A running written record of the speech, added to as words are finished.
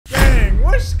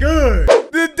good?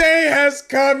 The day has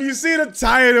come. You see the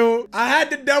title. I had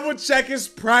to double check his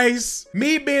price.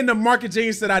 Me being the market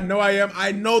genius that I know I am,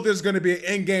 I know there's gonna be an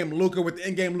in-game LUKA with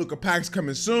in-game LUKA packs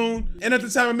coming soon. And at the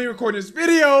time of me recording this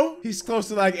video, he's close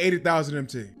to like 80,000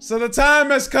 MT. So the time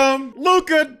has come.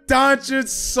 Luka Doncic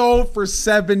sold for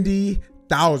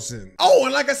 70,000. Oh,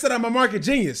 and like I said, I'm a market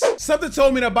genius. Something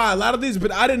told me to buy a lot of these,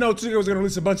 but I didn't know Tik Thot was gonna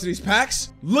release a bunch of these packs.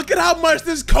 Look at how much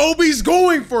this Kobe's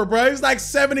going for, bro. It's like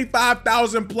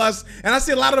 75,000 plus, and I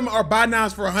see a lot of them are buy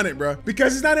nows for 100, bro,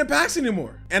 because he's not in packs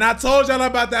anymore. And I told y'all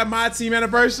about that My Team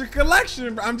anniversary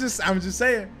collection, bro. I'm just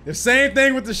saying. The same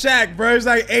thing with the Shaq, bro. It's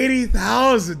like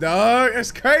 80,000, dog.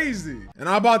 That's crazy. And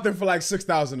I bought them for like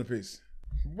 6,000 a piece.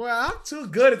 Boy, I'm too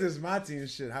good at this My Team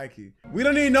shit, high-key. We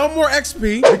don't need no more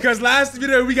XP because last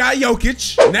video we got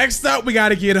Jokic. Next up, we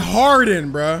gotta get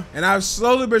Harden, bro. And I've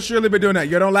slowly but surely been doing that.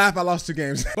 Yo, don't laugh, I lost 2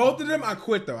 games. Both of them, I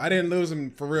quit though. I didn't lose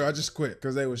them for real. I just quit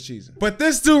because they was cheesing. But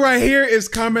this dude right here is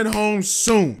coming home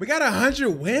soon. We got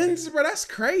 100 wins, bro. That's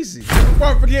crazy. Before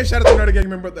I forget, shout out to Nerdy Gang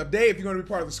member of the day. If you're gonna be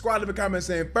part of the squad, leave a comment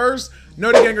saying first,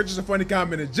 Nerdy Gang or just a funny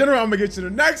comment in general. I'm gonna get you the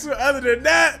next one. Other than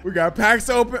that, we got packs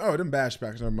open. Oh, them bash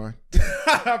packs, never mind.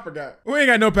 I forgot. We ain't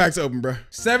got no packs open, bro.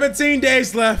 17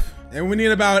 days left, and we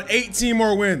need about 18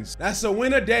 more wins. That's a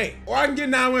win a day. Or I can get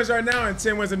 9 wins right now and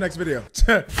 10 wins in the next video.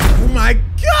 Oh my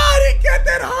God, he got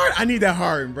that hard. I need that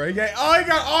Harden, bro. He got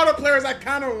all the players I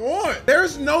kind of want.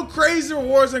 There's no crazy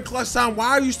rewards in clutch time.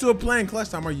 Why are you still playing clutch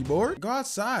time? Are you bored? Go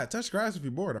outside, touch grass if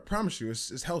you're bored. I promise you,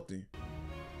 it's healthy.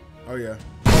 Oh yeah.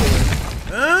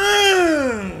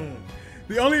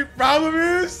 The only problem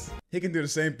is, he can do the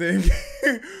same thing.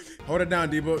 Hold it down,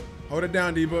 D-Book. Hold it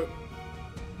down, D-Book.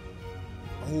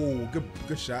 Oh,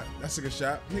 good shot. That's a good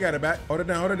shot. He got it back. Hold it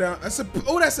down, hold it down. That's a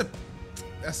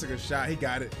good shot. He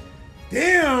got it.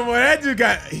 Damn, boy, that dude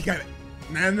he got it.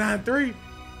 993.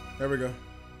 There we go.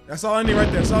 That's all I need right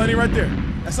there. That's all I need right there.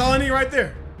 That's all I need right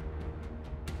there.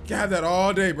 You can have that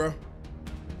all day, bro.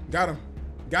 Got him.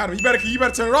 Got him. You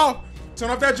better turn it off.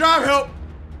 Turn off that drive help.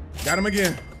 Got him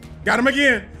again. Got him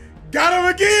again. Got him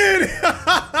again!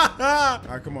 All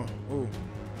right, come on. Ooh.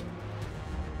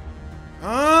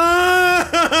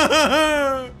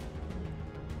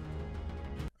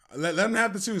 Let him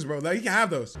have the 2s, bro. He can have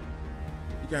those.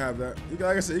 You can have that.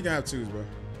 Like I said, you can have 2s, bro.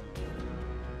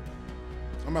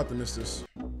 I'm about to miss this.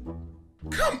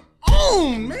 Come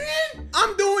on, man!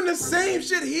 I'm doing the same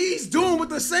shit he's doing with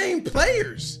the same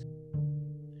players.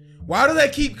 Why do they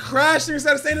keep crashing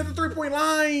instead of staying at the 3-point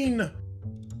line?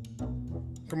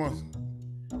 Come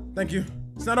on. Thank you.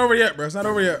 It's not over yet, bro. It's not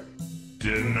over yet.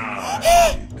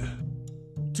 Denied.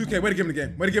 2K, way to give him the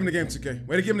game. Way to give him the game, 2K.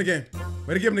 Way to give him the game.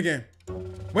 Way to give him the game.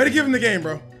 Way to give him the game,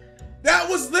 bro. That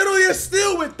was literally a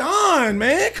steal with Don,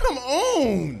 man. Come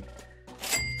on.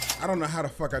 I don't know how the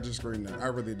fuck I just screened that. I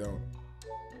really don't.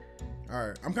 All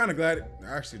right. I'm kind of glad.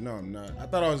 Actually, no, I'm not. I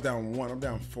thought I was down 1. I'm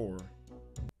down 4.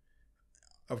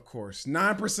 Of course.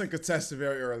 9% contested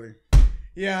very early.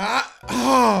 Yeah,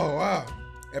 oh, wow.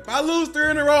 If I lose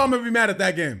 3 in a row, I'm gonna be mad at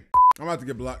that game. I'm about to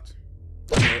get blocked.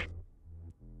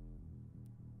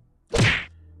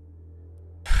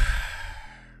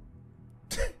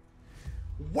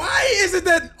 Why is it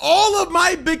that all of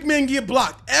my big men get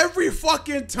blocked every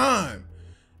fucking time?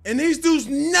 And these dudes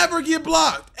never get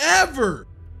blocked, ever.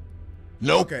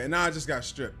 Nope. Okay, now I just got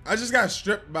stripped. I just got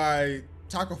stripped by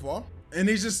Taco Fall. And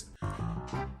he's just,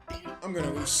 I'm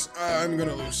gonna lose. I'm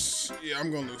gonna lose. Yeah, I'm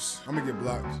gonna lose. I'm gonna get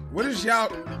blocked. What is y'all?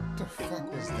 What the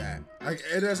fuck was that? Like,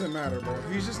 it doesn't matter, bro.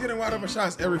 He's just getting wide open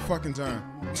shots every fucking time.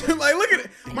 Like, look at it.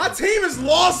 My team is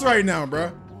lost right now,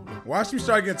 bro. Watch me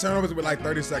start getting turnovers with like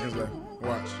 30 seconds left.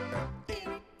 Watch.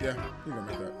 Yeah, he's gonna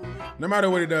make that. No matter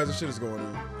what he does, the shit is going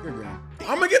in. Good game.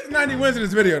 I'm gonna get the 90 wins in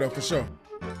this video, though, for sure.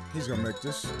 He's gonna make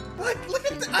this. Like, look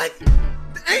at that.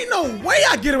 Ain't no way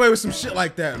I get away with some shit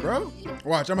like that, bro.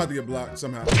 Watch, I'm about to get blocked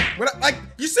somehow. Like,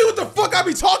 you see what the fuck I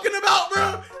be talking about,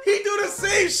 bro? He do the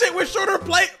same shit with shorter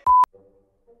play.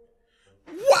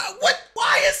 What?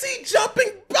 Why is he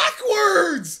jumping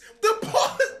backwards?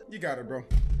 You got it, bro.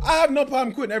 I have no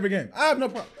problem quitting every game. I have no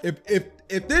problem.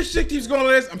 If this shit keeps going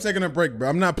like this, I'm taking a break, bro.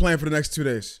 I'm not playing for the next 2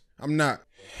 days. I'm not.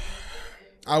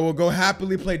 I will go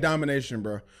happily play domination,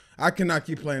 bro. I cannot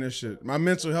keep playing this shit. My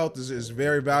mental health is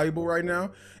very valuable right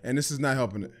now, and this is not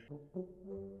helping it.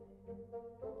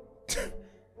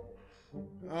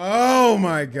 Oh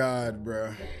my God,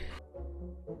 bro.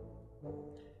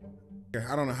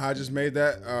 I don't know how I just made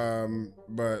that,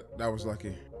 but that was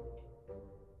lucky.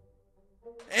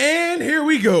 And here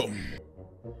we go.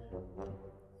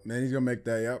 Man, he's gonna make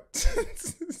that, yep.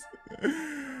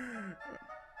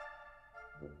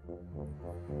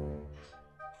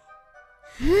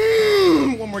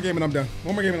 One more game and I'm done.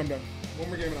 One more game and I'm done. One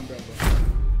more game and I'm done, bro.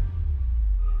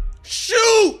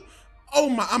 Shoot! Oh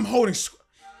my, I'm holding.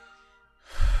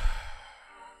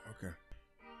 Okay.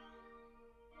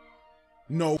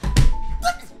 No.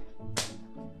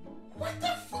 What the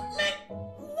fuck, man?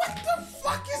 What the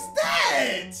fuck is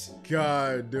that?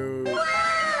 God, dude.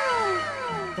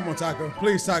 Come on, Taco.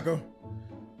 Please, Taco.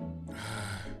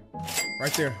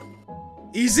 Right there.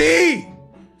 Easy!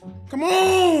 Come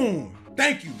on!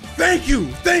 Thank you, thank you,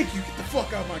 thank you. Get the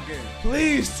fuck out of my game.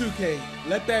 Please, 2K,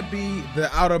 let that be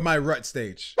the out of my rut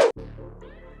stage.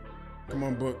 Come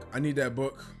on, book. I need that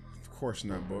book. Of course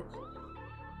not, book.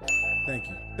 Thank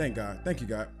you. Thank God. Thank you,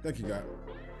 God. Thank you, God.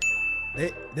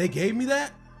 They gave me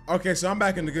that? Okay, so I'm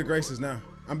back in the good graces now.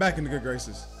 I'm back in the good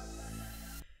graces.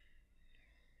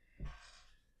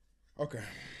 Okay.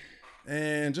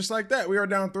 And just like that, we are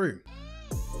down 3.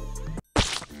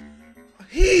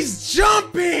 He's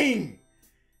jumping!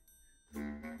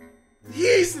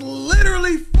 He's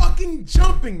literally fucking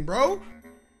jumping, bro.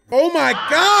 Oh my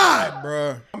God,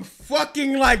 bro. I'm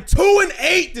fucking like 2 and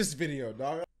 8 this video,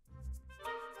 dog.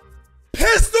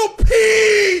 Pistol P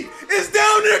is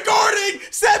down there guarding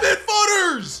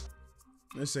 7-footers.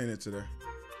 This ain't it today.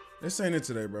 This ain't it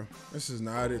today, bro. This is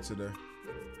not it today.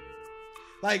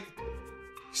 Like,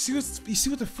 you see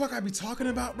what the fuck I be talking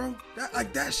about, bro?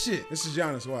 That shit. This is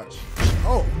Giannis, watch.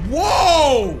 Oh,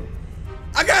 whoa!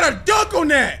 I got a dunk on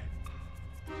that.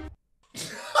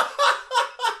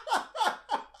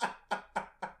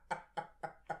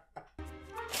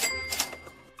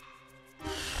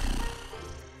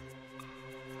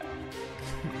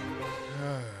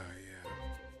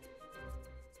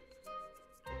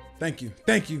 Thank you,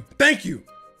 thank you, thank you,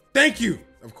 thank you.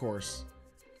 Of course.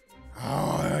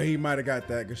 Oh, he might have got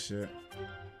that. Good shit.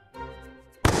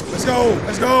 Let's go,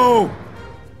 let's go.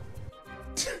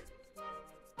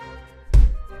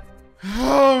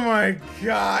 Oh my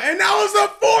God. And that was a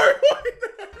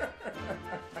 4-pointer.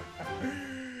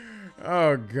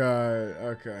 Oh God,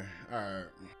 okay, all right.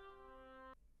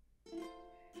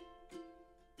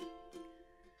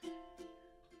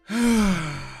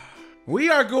 We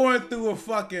are going through a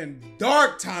fucking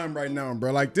dark time right now,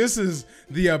 bro. Like, this is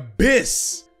the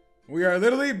abyss. We are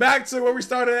literally back to where we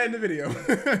started at in the video.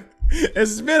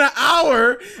 It's been an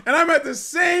hour and I'm at the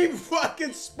same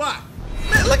fucking spot.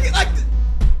 Man, look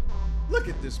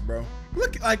at this, bro.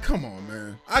 Come on,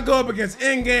 man. I go up against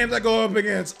end games. I go up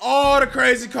against all the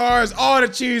crazy cars, all the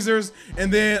cheesers.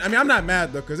 And then, I mean, I'm not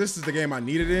mad though, because this is the game I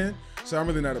needed in. So I'm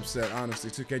really not upset,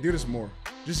 honestly. 2K, do this more.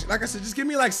 Just, like I said, just give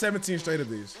me like 17 straight of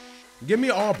these. Give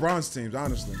me all bronze teams,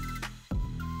 honestly.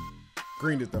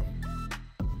 Greened it though.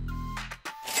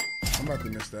 I'm about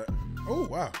to miss that. Oh,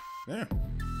 wow. Damn.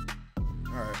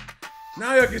 All right.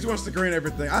 Now Jokic wants to green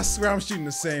everything. I swear I'm shooting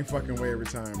the same fucking way every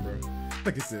time, bro.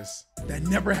 Look at this. That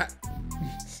never happened.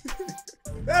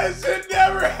 That shit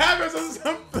never happens on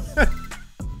something.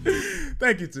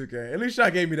 Thank you, 2K. At least y'all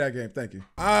gave me that game. Thank you.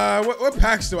 What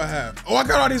packs do I have? Oh, I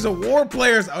got all these award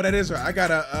players. Oh, that is right. I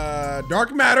got a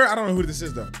Dark Matter. I don't know who this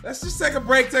is though. Let's just take a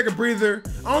break, take a breather.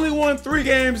 I only won 3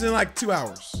 games in like 2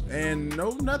 hours. And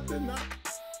nothing.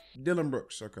 Dylan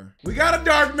Brooks, okay. We got a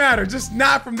Dark Matter, just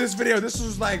not from this video. This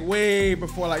was like way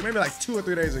before, like maybe like 2 or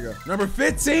 3 days ago. Number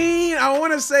 15, I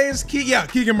wanna say is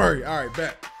Keegan Murray. All right,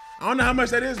 bet. I don't know how much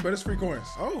that is, but it's free coins.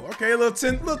 Oh, okay, a little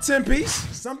 10 piece.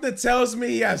 Something tells me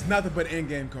he has nothing but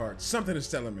in-game cards. Something is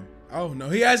telling me. Oh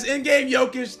no, he has in-game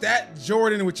Jokic, that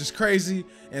Jordan, which is crazy,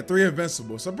 and 3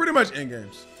 Invincible. So pretty much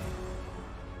in-games.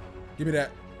 Give me that.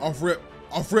 Off rip,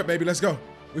 baby, let's go.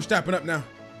 We're stepping up now.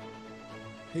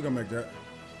 He gonna make that.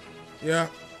 Yeah,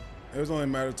 it was only a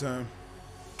matter of time.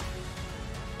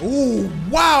 Ooh,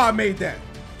 wow, I made that.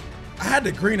 I had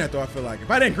to green that though, I feel like. If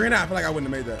I didn't green that, I feel like I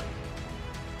wouldn't have made that.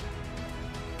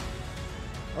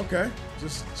 Okay,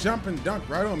 just jump and dunk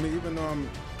right on me, even though I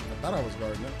thought I was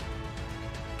guarding it.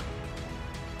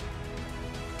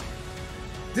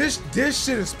 This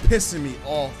shit is pissing me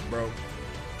off, bro.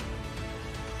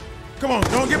 Come on,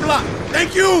 don't get blocked.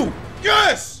 Thank you.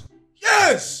 Yes,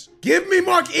 yes. Give me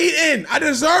Mark Eaton. I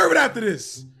deserve it after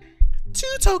this. 2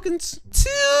 tokens. 2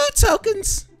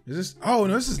 tokens. Is this? Oh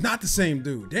no, this is not the same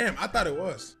dude. Damn, I thought it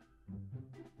was.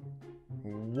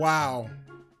 Wow.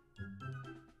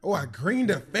 Oh, I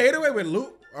greened a fadeaway with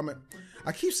Luke.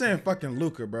 I keep saying fucking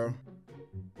LUKA, bro.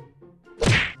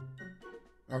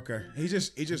 Okay, he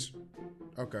just,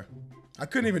 okay. I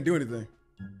couldn't even do anything.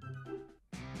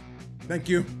 Thank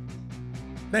you.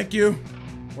 Thank you.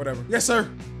 Whatever. Yes, sir.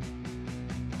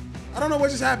 I don't know what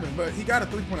just happened, but he got a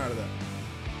 3-point out of that.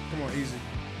 Come on, easy.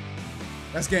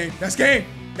 That's game. That's game.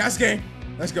 That's game.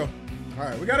 Let's go. All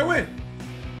right, we gotta win.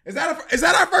 Is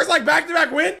that our first like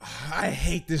back-to-back win? I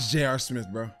hate this J.R. Smith,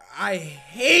 bro. I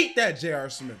hate that J.R.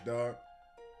 Smith, dog.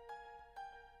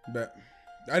 Bet.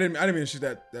 I didn't mean to shoot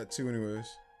that 2 anyways.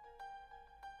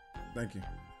 Thank you.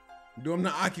 Do him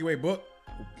the Aki way, book.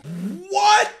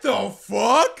 What the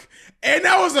fuck? And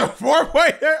that was a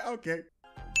 4-way there? Okay.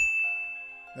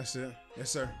 That's it. Yes,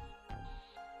 sir.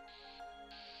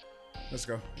 Let's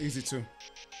go. Easy 2.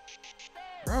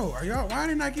 Bro, are y'all, why are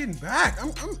they not getting back?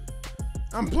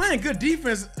 I'm playing good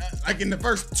defense like in the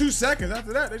first 2 seconds.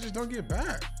 After that, they just don't get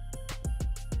back.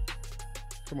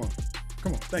 Come on.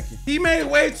 Come on. Thank you. He made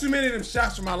way too many of them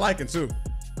shots for my liking, too.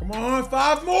 Come on,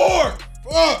 5 more.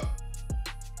 Fuck.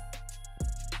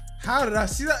 How did I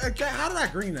see that? Okay, how did I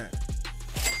green that?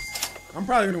 I'm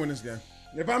probably gonna win this game.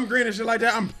 If I'm green and shit like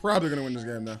that, I'm probably gonna win this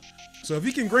game now. So if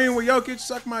he can green with Jokic,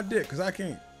 suck my dick, because I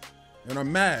can't. And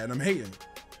I'm mad and I'm hating.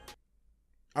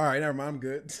 All right, never mind, I'm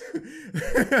good.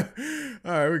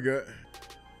 All right, we're good.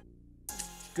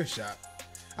 Good shot.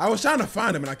 I was trying to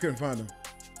find him and I couldn't find him.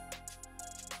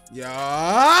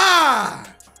 Yeah.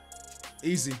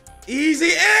 Easy.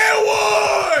 Easy and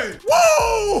one.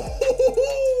 Whoa.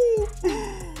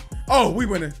 Oh, we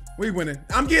winning. We winning.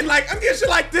 I'm getting shit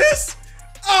like this.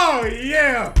 Oh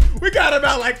yeah. We got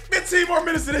about like 15 more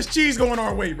minutes of this cheese going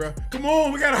our way, bro. Come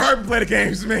on, we gotta hurry and play the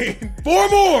games, man. 4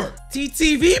 more.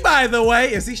 TTV, by the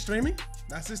way, is he streaming?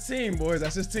 That's his team, boys.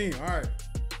 That's his team. All right.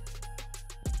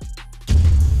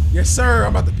 Yes, sir.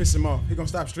 I'm about to piss him off. He gonna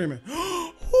stop streaming.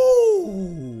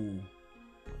 Ooh.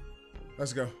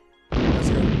 Let's go. Let's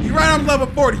go. You right on level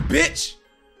 40, bitch.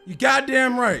 You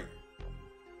goddamn right.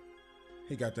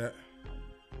 He got that.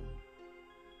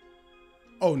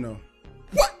 Oh no.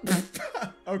 What?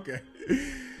 Okay.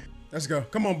 Let's go.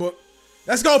 Come on, book.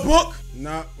 Let's go, book.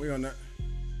 Nah, we on that.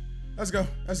 Let's go.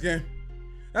 That's game.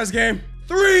 That's game.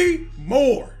 3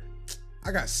 more.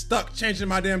 I got stuck changing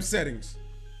my damn settings.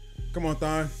 Come on,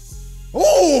 Thon.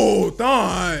 Oh,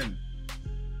 Thon.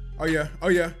 Oh yeah. Oh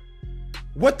yeah.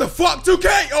 What the fuck,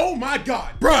 2K? Oh my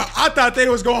God. Bruh, I thought they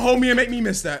was gonna hold me and make me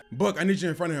miss that. Book, I need you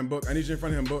in front of him, Book. I need you in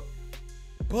front of him, Book.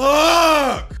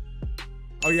 Book!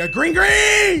 Oh yeah, green,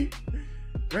 green!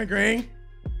 Green, green.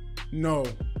 No,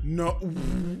 no.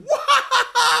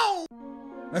 Wow!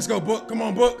 Let's go, Book. Come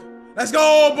on, Book. Let's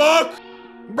go, Book.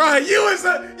 Bruh, you was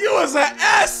a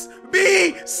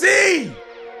SBC.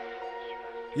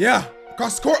 Yeah,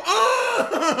 across the court.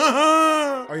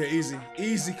 Oh yeah, easy,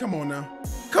 easy. Come on now.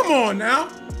 Come on now.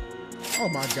 Oh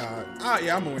my God.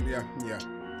 Yeah, I'm gonna win. Yeah.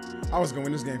 I was gonna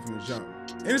win this game from the jump.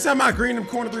 Anytime I green them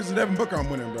corner threes to Devin Booker, I'm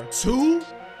winning, bro. 2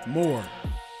 more.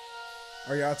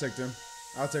 Oh yeah, I'll take them.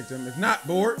 I'll take them. If not,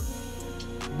 board.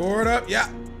 Board up. Yeah.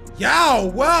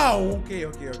 Yow. Wow. Okay.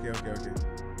 Let's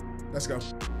go.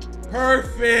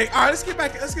 Perfect. All right, let's get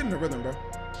back. Let's get in the rhythm, bro.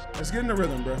 Let's get in the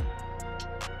rhythm, bro.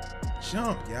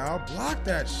 Jump, y'all. Block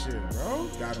that shit, bro.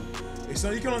 Got him. Hey,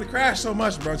 so you can only crash so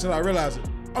much, bro, until I realize it.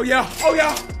 Oh yeah. Oh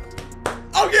yeah.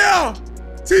 Oh yeah.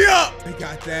 Tee up. They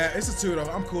got that. It's a 2 though.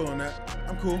 I'm cool on that.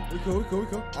 I'm cool. We cool.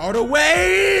 All the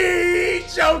way,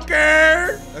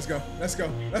 Joker. Let's go.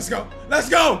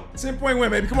 10-point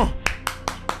win, baby. Come on.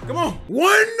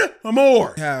 1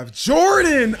 more. We have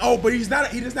Jordan. Oh, but he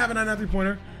doesn't have a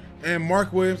 9-3-pointer. And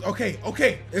Mark Williams. Okay.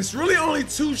 It's really only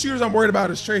 2 shooters I'm worried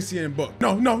about is Tracy and Book.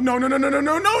 No.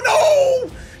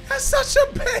 That's such a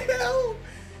bail.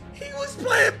 He was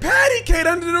playing patty cake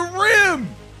under the rim.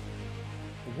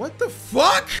 What the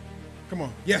fuck? Come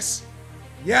on. Yes.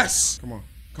 Come on.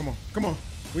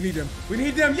 We need them.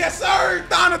 Yes, sir,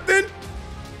 Donathan.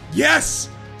 Yes.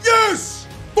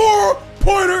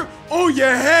 4-pointer on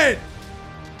your head.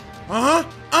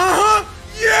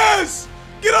 Yes.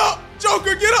 Get up,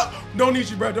 Joker, get up. Don't need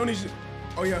you, bro.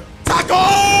 Oh yeah.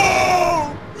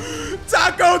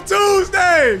 Taco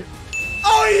Tuesday.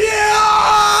 Oh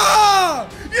yeah.